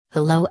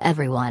Hello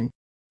everyone.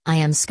 I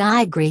am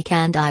Sky Greek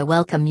and I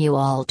welcome you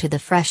all to the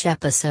fresh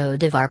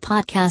episode of our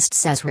podcast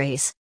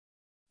series.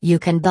 You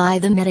can buy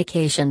the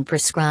medication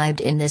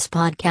prescribed in this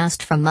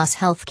podcast from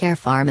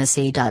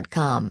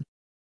mushealthcarepharmacy.com.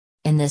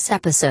 In this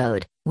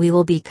episode, we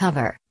will be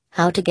cover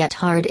how to get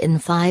hard in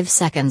 5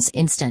 seconds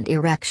instant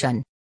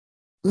erection.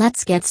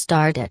 Let's get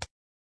started.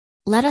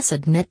 Let us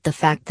admit the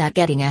fact that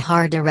getting a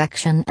hard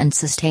erection and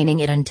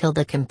sustaining it until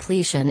the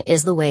completion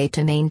is the way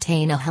to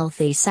maintain a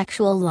healthy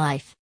sexual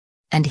life.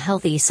 And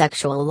healthy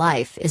sexual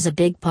life is a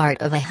big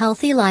part of a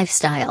healthy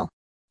lifestyle.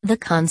 The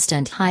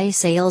constant high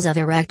sales of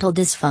erectile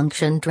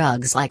dysfunction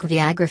drugs like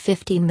Viagra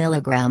 50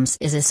 mg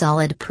is a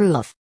solid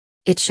proof.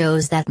 It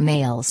shows that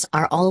males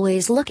are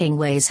always looking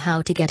ways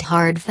how to get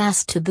hard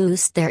fast to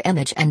boost their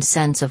image and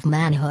sense of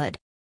manhood.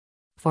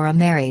 For a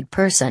married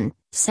person,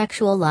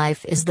 sexual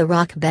life is the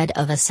rock bed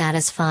of a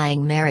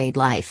satisfying married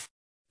life.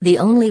 The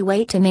only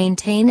way to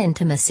maintain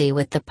intimacy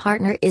with the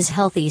partner is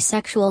healthy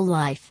sexual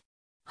life.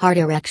 Hard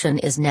erection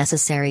is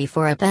necessary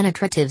for a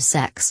penetrative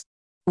sex.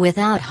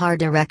 Without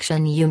hard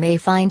erection you may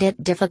find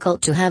it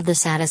difficult to have the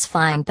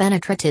satisfying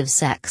penetrative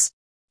sex.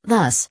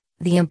 Thus,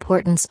 the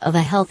importance of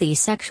a healthy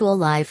sexual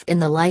life in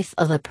the life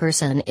of a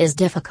person is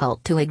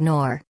difficult to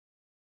ignore.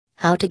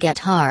 How to get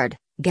hard,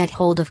 get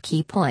hold of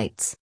key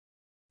points.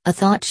 A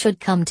thought should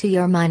come to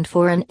your mind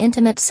for an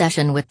intimate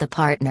session with the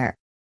partner.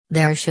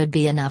 There should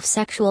be enough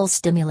sexual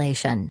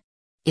stimulation.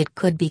 It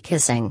could be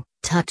kissing,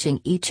 touching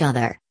each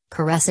other,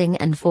 caressing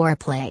and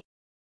foreplay.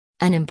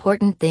 An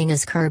important thing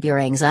is curb your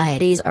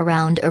anxieties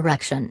around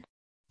erection.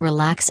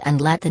 Relax and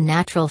let the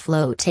natural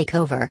flow take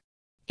over.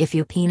 If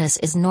your penis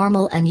is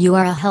normal and you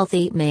are a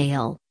healthy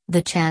male,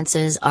 the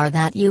chances are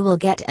that you will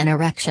get an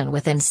erection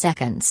within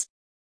seconds.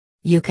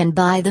 You can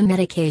buy the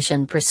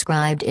medication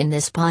prescribed in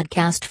this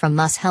podcast from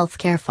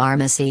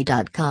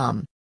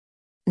mushealthcarepharmacy.com.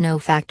 No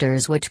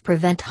factors which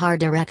prevent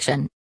hard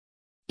erection.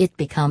 It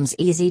becomes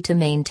easy to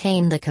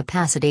maintain the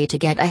capacity to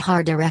get a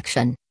hard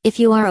erection, if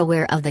you are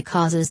aware of the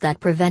causes that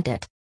prevent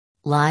it.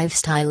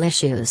 Lifestyle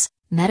issues,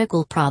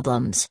 medical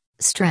problems,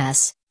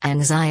 stress,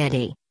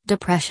 anxiety,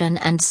 depression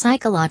and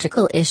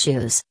psychological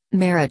issues,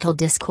 marital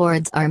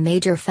discords are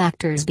major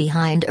factors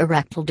behind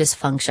erectile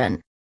dysfunction.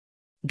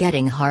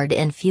 Getting hard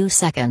in few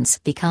seconds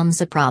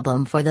becomes a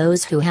problem for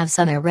those who have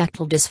some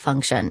erectile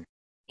dysfunction.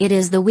 It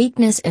is the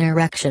weakness in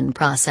erection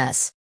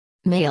process.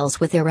 Males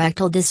with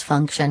erectile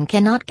dysfunction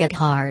cannot get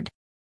hard.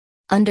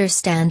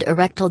 Understand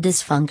erectile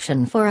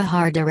dysfunction for a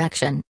hard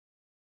erection.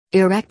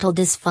 Erectile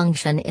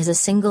dysfunction is a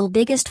single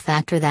biggest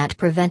factor that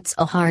prevents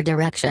a hard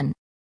erection.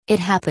 It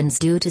happens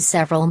due to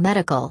several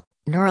medical,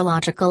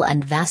 neurological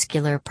and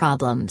vascular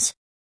problems.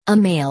 A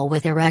male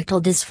with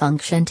erectile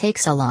dysfunction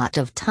takes a lot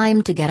of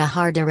time to get a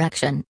hard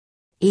erection.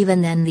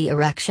 Even then the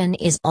erection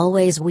is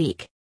always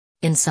weak.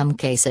 In some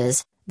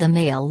cases, the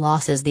male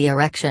loses the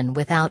erection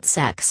without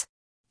sex.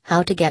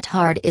 How to get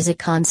hard is a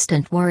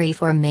constant worry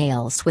for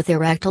males with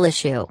erectile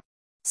issue.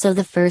 So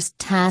the first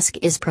task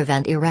is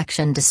prevent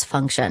erection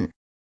dysfunction.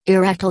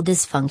 Erectile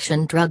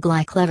dysfunction drug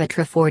like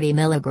Levitra 40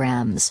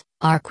 mg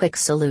are quick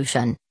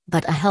solution,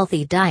 but a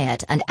healthy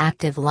diet and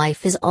active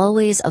life is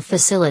always a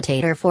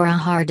facilitator for a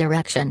hard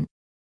erection.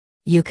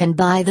 You can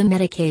buy the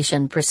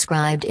medication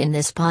prescribed in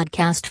this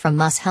podcast from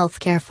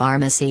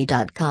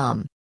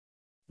mushealthcarepharmacy.com.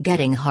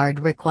 Getting hard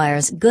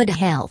requires good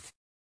health.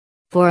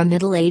 For a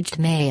middle-aged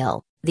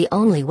male, the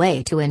only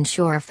way to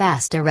ensure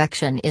fast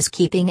erection is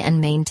keeping and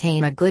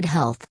maintain a good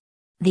health.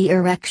 The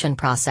erection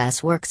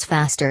process works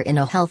faster in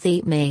a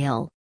healthy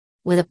male.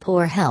 With a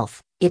poor health,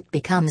 it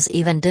becomes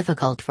even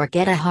difficult for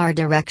get a hard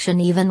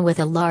erection even with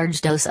a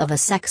large dose of a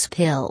sex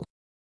pill.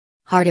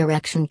 Hard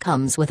erection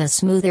comes with a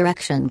smooth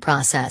erection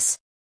process.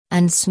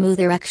 And smooth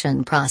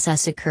erection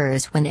process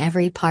occurs when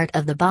every part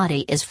of the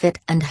body is fit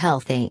and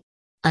healthy.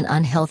 An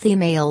unhealthy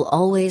male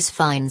always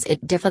finds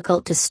it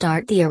difficult to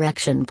start the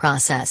erection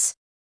process.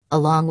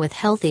 Along with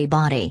healthy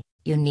body,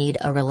 you need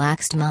a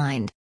relaxed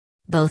mind.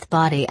 Both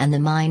body and the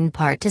mind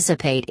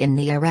participate in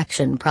the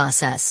erection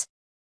process.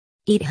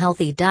 Eat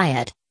healthy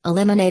diet,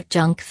 eliminate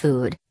junk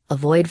food,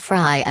 avoid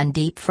fry and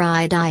deep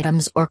fried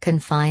items or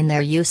confine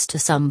their use to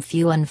some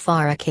few and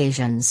far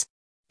occasions.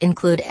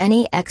 Include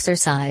any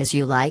exercise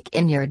you like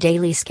in your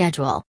daily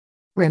schedule.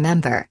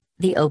 Remember,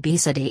 the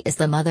obesity is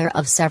the mother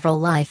of several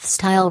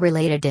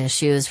lifestyle-related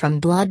issues from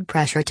blood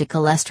pressure to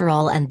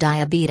cholesterol and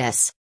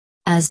diabetes.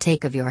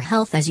 Take of your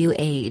health as you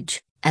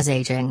age, as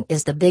aging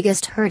is the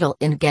biggest hurdle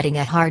in getting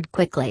a hard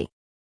quickly.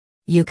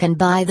 You can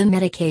buy the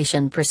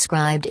medication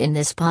prescribed in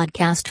this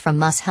podcast from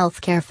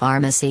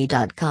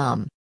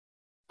mushealthcarepharmacy.com.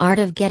 Art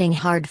of getting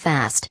hard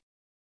fast.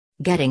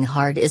 Getting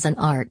hard is an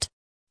art.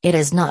 It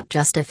is not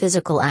just a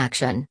physical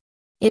action.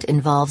 It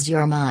involves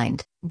your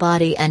mind,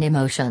 body and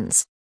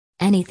emotions.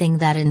 Anything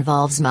that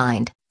involves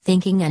mind,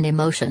 thinking and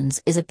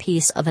emotions is a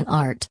piece of an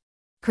art.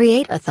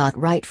 Create a thought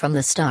right from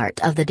the start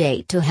of the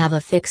date to have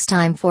a fixed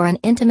time for an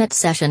intimate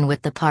session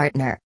with the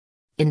partner.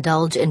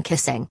 Indulge in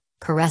kissing,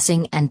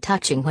 caressing and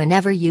touching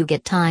whenever you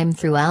get time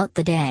throughout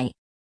the day.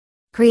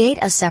 Create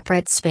a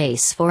separate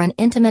space for an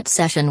intimate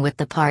session with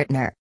the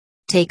partner.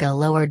 Take a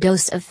lower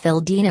dose of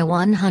Fildena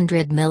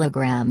 100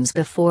 mg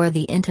before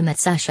the intimate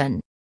session.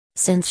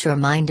 Since your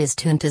mind is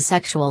tuned to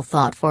sexual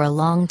thought for a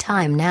long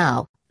time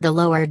now, the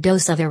lower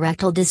dose of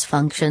erectile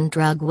dysfunction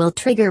drug will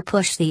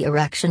push the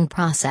erection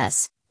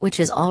process, which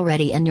is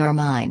already in your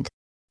mind.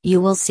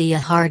 You will see a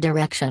hard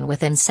erection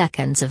within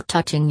seconds of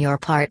touching your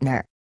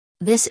partner.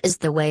 This is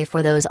the way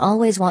for those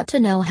always want to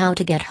know how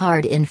to get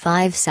hard in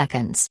 5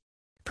 seconds.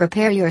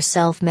 Prepare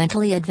yourself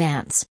mentally.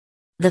 Advance.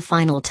 The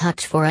final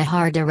touch for a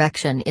hard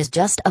erection is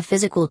just a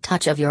physical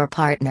touch of your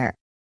partner.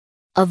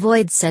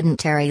 Avoid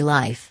sedentary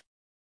life.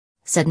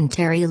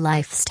 Sedentary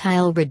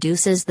lifestyle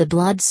reduces the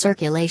blood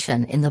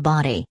circulation in the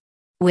body.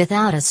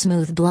 Without a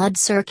smooth blood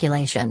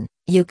circulation,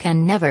 you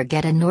can never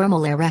get a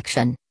normal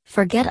erection,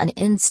 forget an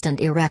instant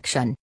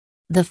erection.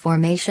 The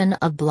formation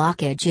of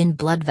blockage in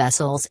blood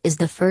vessels is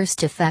the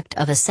first effect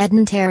of a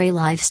sedentary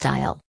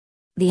lifestyle.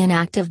 The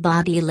inactive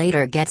body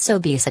later gets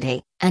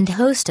obesity, and a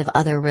host of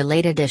other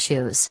related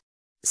issues.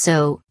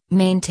 So,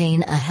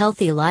 maintain a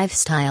healthy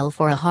lifestyle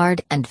for a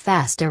hard and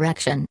fast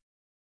erection.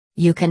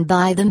 You can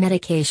buy the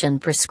medication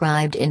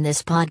prescribed in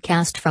this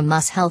podcast from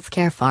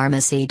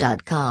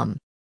mushealthcarepharmacy.com.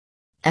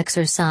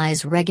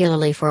 Exercise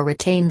regularly for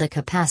retain the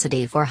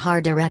capacity for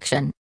hard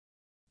erection.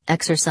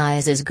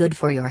 Exercise is good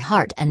for your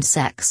heart and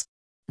sex.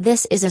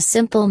 This is a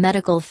simple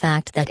medical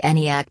fact that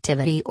any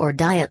activity or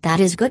diet that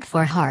is good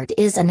for heart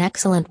is an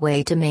excellent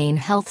way to maintain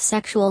healthy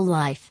sexual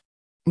life.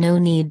 No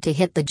need to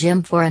hit the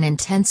gym for an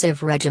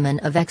intensive regimen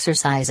of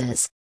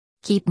exercises.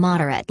 Keep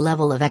moderate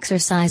level of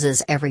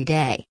exercises every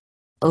day.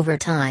 Over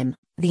time,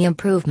 the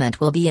improvement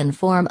will be in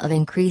form of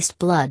increased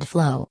blood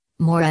flow,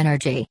 more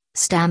energy,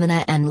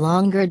 stamina and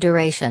longer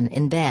duration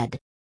in bed.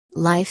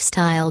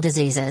 Lifestyle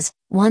diseases,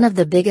 one of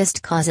the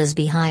biggest causes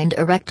behind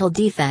erectile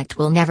defect,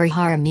 will never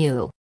harm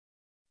you.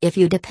 If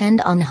you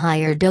depend on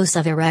higher dose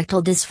of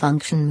erectile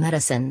dysfunction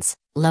medicines,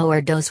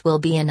 lower dose will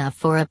be enough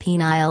for a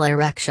penile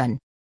erection.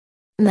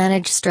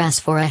 Manage stress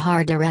for a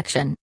hard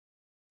erection.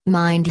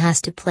 Mind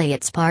has to play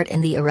its part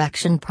in the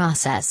erection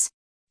process.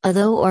 A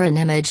thought or an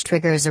image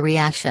triggers a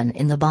reaction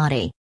in the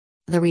body.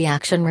 The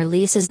reaction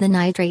releases the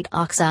nitrate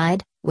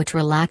oxide, which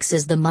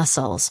relaxes the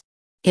muscles.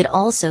 It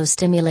also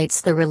stimulates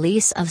the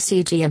release of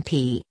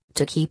cGMP,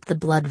 to keep the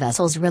blood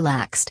vessels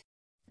relaxed.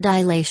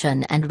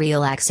 Dilation and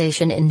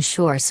relaxation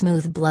ensure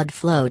smooth blood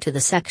flow to the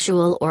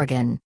sexual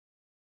organ.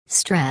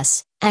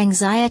 Stress,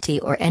 anxiety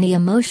or any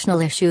emotional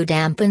issue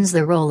dampens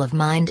the role of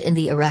mind in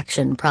the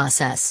erection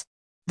process.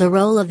 The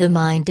role of the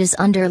mind is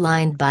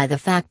underlined by the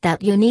fact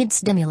that you need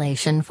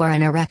stimulation for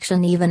an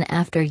erection even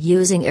after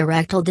using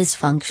erectile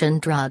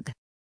dysfunction drug.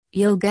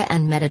 Yoga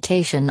and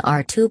meditation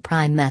are two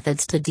prime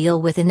methods to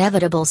deal with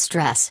inevitable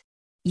stress.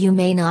 You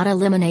may not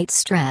eliminate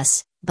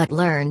stress, but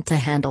learn to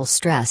handle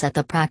stress at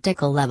the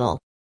practical level.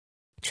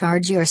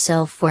 Charge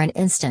yourself for an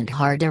instant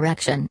hard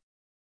erection.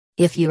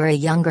 If you're a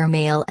younger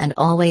male and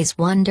always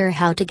wonder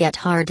how to get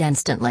hard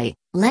instantly,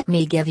 let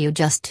me give you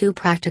just 2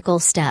 practical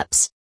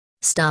steps.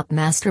 Stop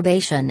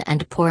masturbation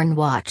and porn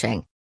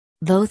watching.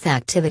 Both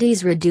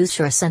activities reduce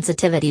your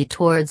sensitivity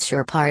towards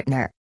your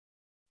partner.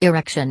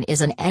 Erection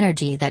is an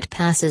energy that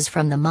passes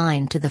from the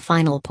mind to the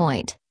final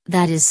point,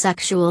 that is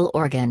sexual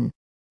organ.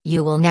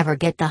 You will never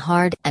get the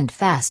hard and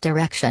fast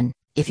erection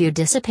if you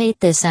dissipate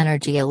this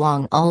energy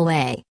along all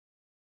way.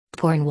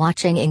 Porn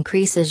watching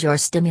increases your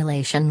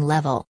stimulation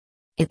level.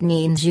 It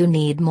means you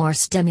need more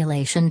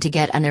stimulation to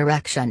get an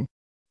erection.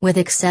 With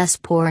excess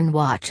porn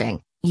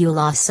watching, you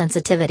lost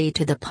sensitivity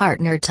to the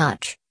partner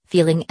touch,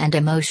 feeling and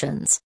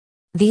emotions.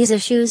 These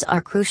issues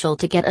are crucial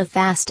to get a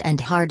fast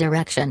and hard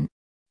erection.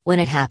 When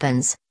it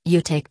happens,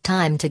 you take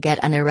time to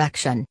get an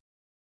erection.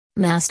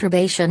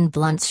 Masturbation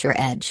blunts your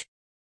edge.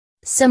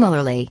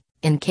 Similarly,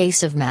 in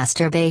case of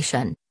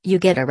masturbation, you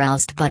get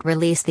aroused but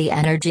release the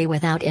energy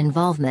without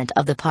involvement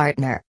of the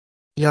partner.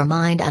 Your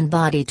mind and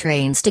body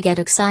trains to get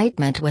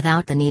excitement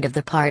without the need of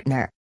the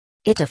partner.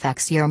 It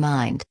affects your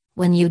mind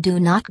when you do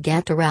not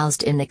get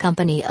aroused in the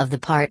company of the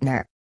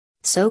partner.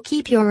 So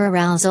keep your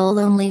arousal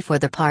only for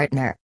the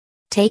partner.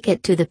 Take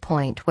it to the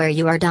point where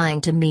you are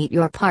dying to meet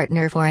your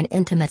partner for an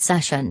intimate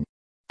session.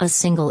 A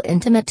single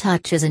intimate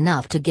touch is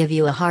enough to give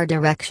you a hard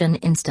erection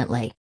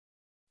instantly.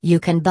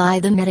 You can buy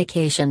the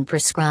medication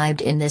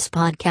prescribed in this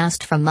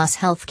podcast from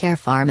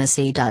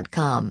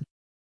mushealthcarepharmacy.com.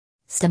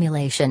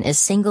 Stimulation is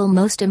single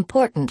most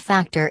important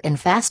factor in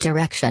fast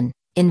erection.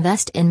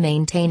 Invest in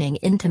maintaining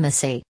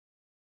intimacy.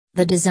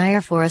 The desire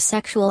for a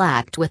sexual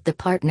act with the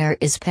partner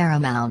is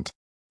paramount.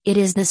 It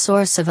is the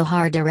source of a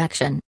hard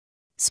erection.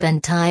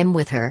 Spend time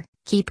with her,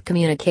 keep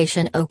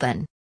communication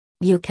open.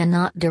 You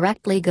cannot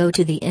directly go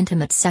to the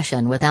intimate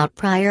session without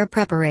prior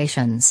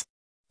preparations.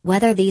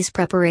 Whether these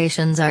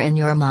preparations are in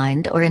your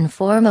mind or in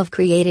form of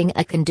creating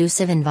a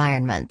conducive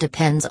environment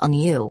depends on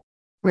you.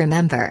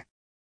 Remember,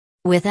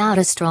 without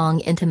a strong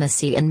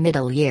intimacy in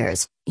middle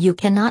years, you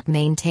cannot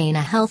maintain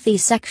a healthy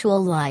sexual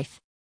life.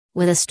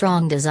 With a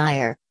strong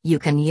desire, you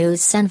can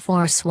use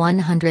Senforce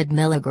 100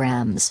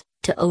 mg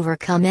to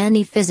overcome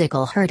any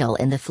physical hurdle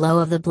in the flow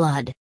of the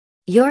blood.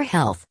 Your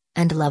health,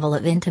 and level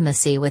of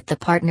intimacy with the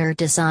partner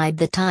decide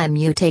the time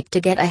you take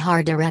to get a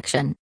hard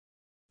erection.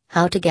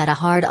 How to get a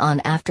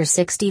hard-on after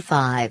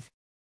 65.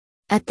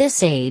 At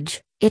this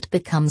age, it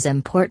becomes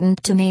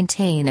important to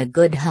maintain a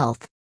good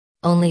health.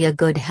 Only a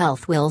good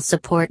health will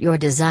support your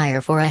desire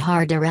for a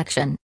hard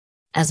erection.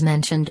 As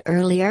mentioned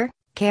earlier,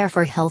 care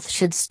for health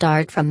should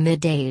start from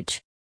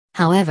mid-age.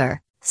 However,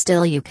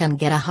 still you can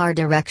get a hard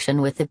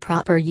erection with the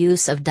proper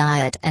use of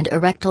diet and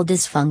erectile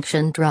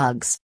dysfunction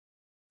drugs.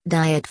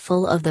 Diet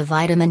full of the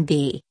vitamin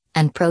B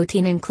and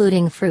protein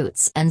including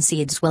fruits and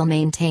seeds will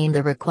maintain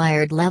the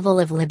required level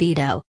of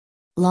libido.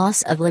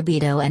 Loss of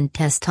libido and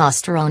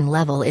testosterone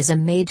level is a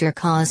major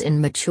cause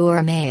in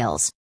mature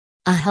males.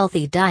 A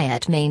healthy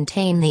diet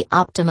maintain the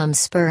optimum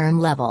sperm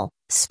level,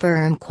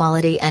 sperm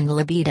quality and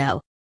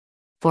libido.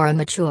 For a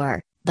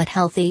mature, but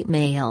healthy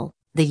male,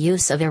 the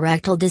use of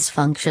erectile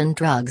dysfunction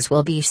drugs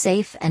will be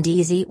safe and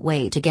easy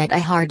way to get a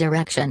hard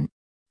erection.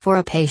 For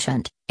a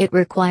patient, it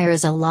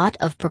requires a lot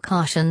of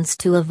precautions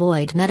to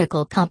avoid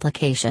medical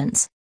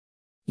complications.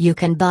 You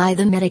can buy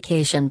the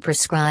medication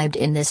prescribed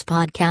in this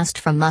podcast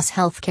from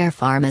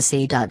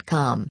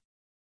mushealthcarepharmacy.com.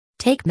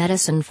 Take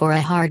medicine for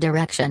a hard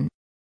erection.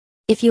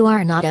 If you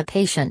are not a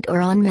patient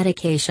or on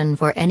medication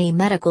for any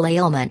medical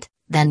ailment,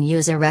 then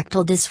use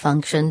erectile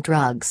dysfunction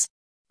drugs.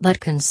 But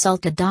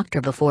consult a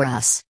doctor before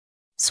us.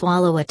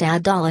 Swallow a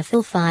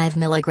tadalafil 5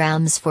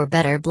 mg for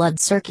better blood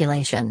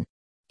circulation.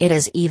 It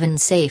is even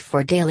safe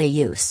for daily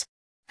use.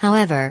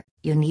 However,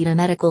 you need a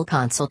medical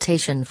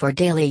consultation for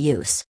daily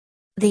use.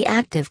 The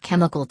active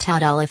chemical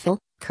tadalafil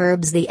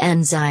curbs the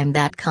enzyme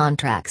that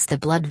contracts the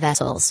blood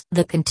vessels.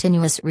 The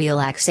continuous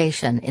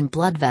relaxation in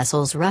blood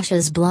vessels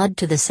rushes blood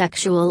to the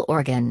sexual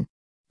organ.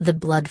 The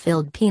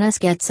blood-filled penis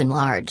gets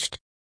enlarged.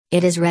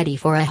 It is ready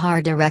for a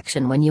hard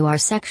erection when you are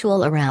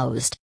sexual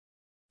aroused.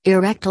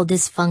 Erectile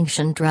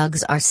dysfunction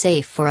drugs are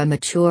safe for a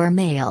mature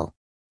male.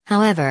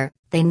 However,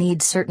 they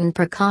need certain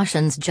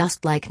precautions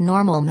just like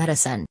normal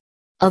medicine.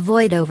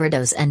 Avoid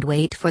overdose and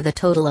wait for the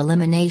total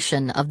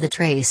elimination of the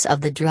trace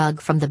of the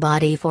drug from the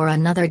body for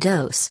another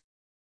dose.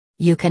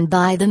 You can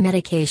buy the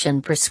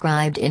medication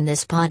prescribed in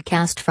this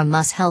podcast from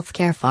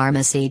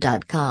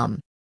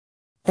mushealthcarepharmacy.com.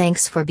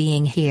 Thanks for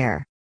being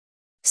here.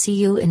 See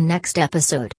you in next episode.